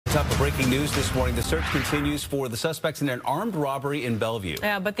Top of breaking news this morning. The search continues for the suspects in an armed robbery in Bellevue.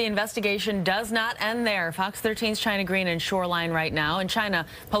 Yeah, but the investigation does not end there. Fox 13's China Green in Shoreline right now. In China,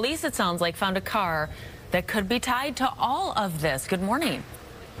 police, it sounds like, found a car that could be tied to all of this. Good morning.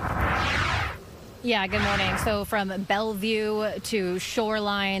 Yeah, good morning. So from Bellevue to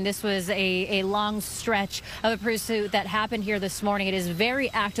Shoreline, this was a long stretch of a pursuit that happened here this morning. It is very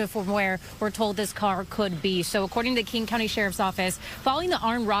active from where we're told this car could be. So according to the King County Sheriff's Office, following the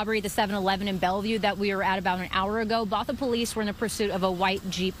armed robbery at the 7-Eleven in Bellevue that we were at about an hour ago, Botha police were in the pursuit of a white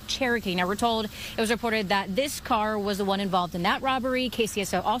Jeep Cherokee. Now, we're told it was reported that this car was the one involved in that robbery.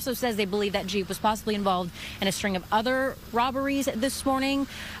 KCSO also says they believe that Jeep was possibly involved in a string of other robberies this morning.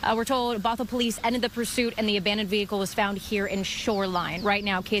 We're told Botha police ended the pursuit and the abandoned vehicle was found here in Shoreline. Right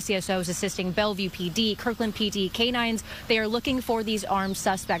now, KCSO is assisting Bellevue PD, Kirkland PD, K9s. They are looking for these armed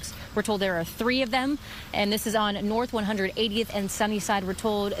suspects. We're told there are 3 of them, and this is on North 180th and Sunnyside. We're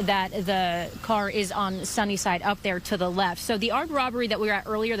told that the car is on Sunnyside up there to the left. So the armed robbery that we were at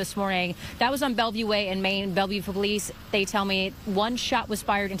earlier this morning, that was on Bellevue Way in Maine. Bellevue police, they tell me 1 shot was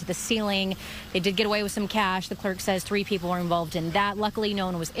fired into the ceiling. They did get away with some cash. The clerk says 3 people were involved in that. Luckily, no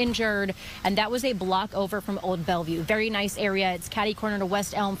one was injured, and that was a block over from Old Bellevue. Very nice area. It's catty corner to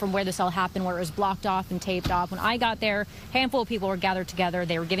West Elm from where this all happened, where it was blocked off and taped off. When I got there, a handful of people were gathered together.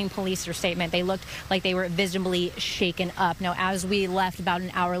 They were giving police their statement. They looked like they were visibly shaken up. Now, as we left about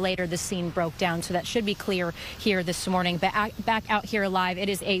an hour later, the scene broke down, so that should be clear here this morning. But back out here live, it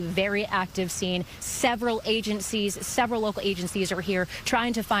is a very active scene. Several local agencies are here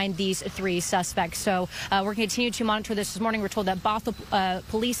trying to find these 3 suspects. So we're going to continue to monitor this morning. We're told that Botha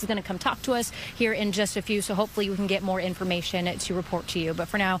police is going to come talk to us here in just a few, so hopefully we can get more information to report to you. But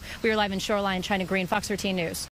for now, we are live in Shoreline, China Green, Fox 13 News.